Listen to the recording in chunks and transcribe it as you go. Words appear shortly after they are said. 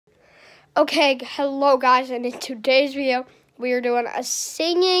Okay, hello guys, and in today's video, we are doing a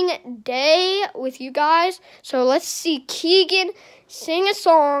singing day with you guys. So let's see Keegan sing a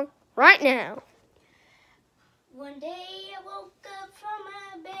song right now. One day I woke up from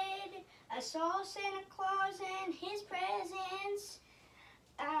my bed, I saw Santa Claus and his presents.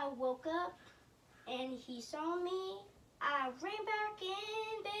 I woke up and he saw me, I ran back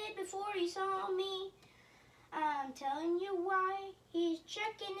in bed before he saw me. I'm telling you why he's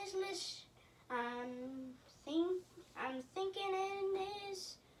checking his list. I'm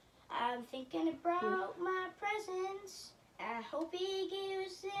thinking about my presents. I hope he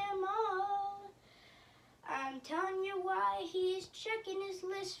gives them all. I'm telling you why he's checking his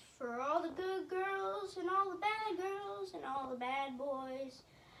list for all the good girls and all the bad girls and all the bad boys.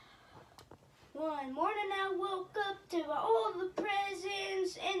 One morning I woke up to all the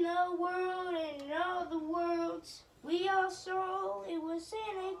presents in the world and in all the worlds. We all saw it was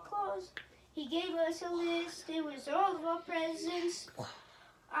Santa Claus. He gave us a list. It was all of our presents.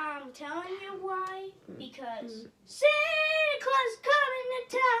 I'm telling you why. Because Santa Claus is coming to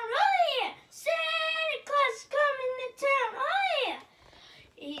town. Oh yeah! Santa Claus is coming to town. Oh yeah!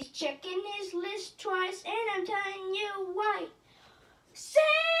 He's checking his list twice, and I'm telling you why.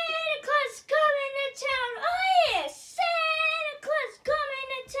 Santa Claus is coming to town. Oh yeah! Santa Claus is coming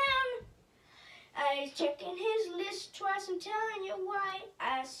to town. He's checking his list twice. I'm telling you why.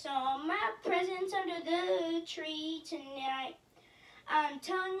 I saw my presents under the tree tonight. I'm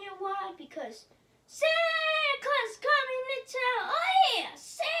telling you why. Because Santa Claus is coming to town. Oh yeah!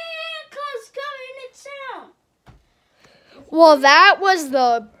 Santa Claus is coming to town. Well, that was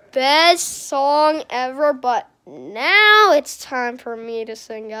the best song ever, but now it's time for me to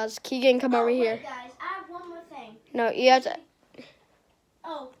sing, guys. Keegan, come over here. Wait, guys, I have one more thing. No, you have to.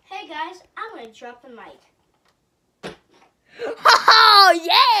 Oh, hey guys, I'm gonna drop the mic. Oh,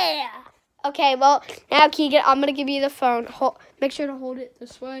 yeah! Okay, well, now, Keegan, I'm going to give you the phone. Make sure to hold it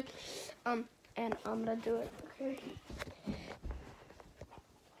this way. And I'm going to do it, okay?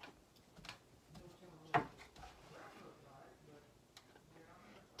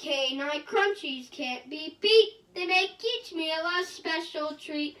 K9 Crunchies can't be beat. They make each meal a special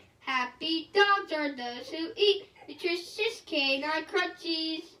treat. Happy dogs are those who eat nutritious K9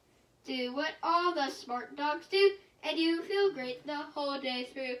 Crunchies. Do what all the smart dogs do, and you feel great the whole day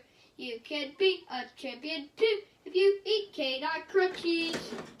through. You can be a champion too if you eat K9 Crunchies.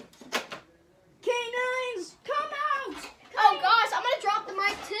 K9s, come out! Oh, guys, I'm going to drop the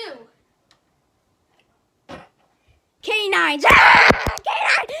mic too. K9s!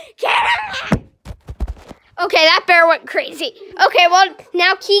 K9! Okay, that bear went crazy. Okay, well,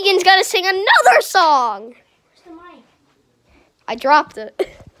 now Keegan's going to sing another song. Where's the mic? I dropped it.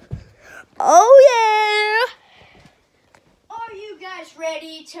 Oh, yeah. Are you guys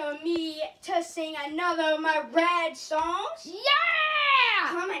ready to sing another of my rad songs? Yeah!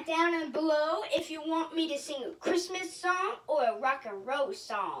 Comment down below if you want me to sing a Christmas song or a rock and roll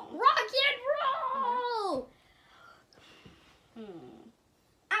song. Rock and roll!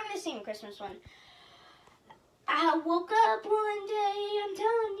 I'm going to sing a Christmas one. I woke up one day, I'm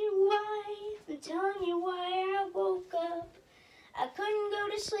telling you why I woke up. I couldn't go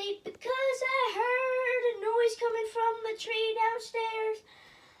to sleep because I heard a noise coming from the tree downstairs.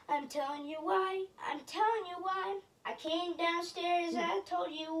 I'm telling you why. I came downstairs, I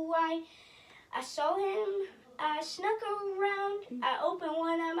told you why. I saw him, I snuck around. I opened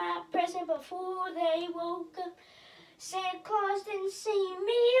one of my presents before they woke up. Santa Claus didn't see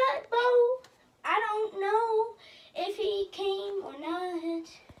me at bow. I don't know if he came or not.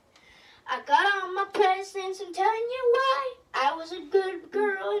 I got all my presents, I'm telling you why. I was a good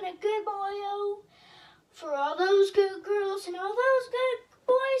girl and a good boy, oh. For all those good girls and all those good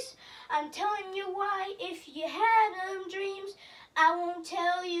boys, I'm telling you why. If you had dreams, I won't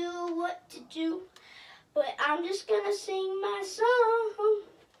tell you what to do. But I'm just gonna sing my song.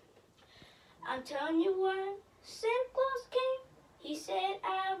 I'm telling you why. Santa Claus came, he said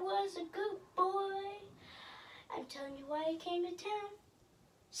I was a good boy. I'm telling you why he came to town.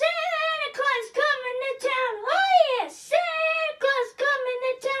 Santa Claus coming to town. Oh yeah, Santa Claus coming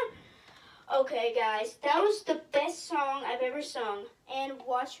to town. Okay guys, that was the best song I've ever sung. And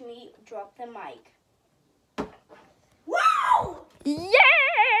watch me drop the mic. Wow!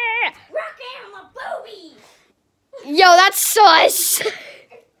 Yeah! Rockin' on my boobies! Yo, that's sus.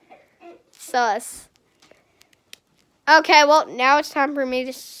 Sus. Okay, well, now it's time for me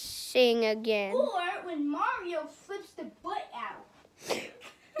to sing again. Or when Mario flips the butt out.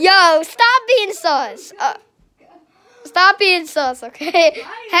 Yo, stop being sus. Stop being sus, okay?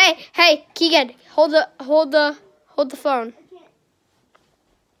 Hey, Keegan, hold the phone.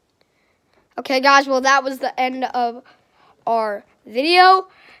 Okay, guys, well, that was the end of our video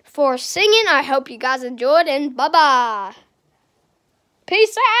for singing. I hope you guys enjoyed, and bye-bye.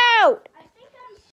 Peace out.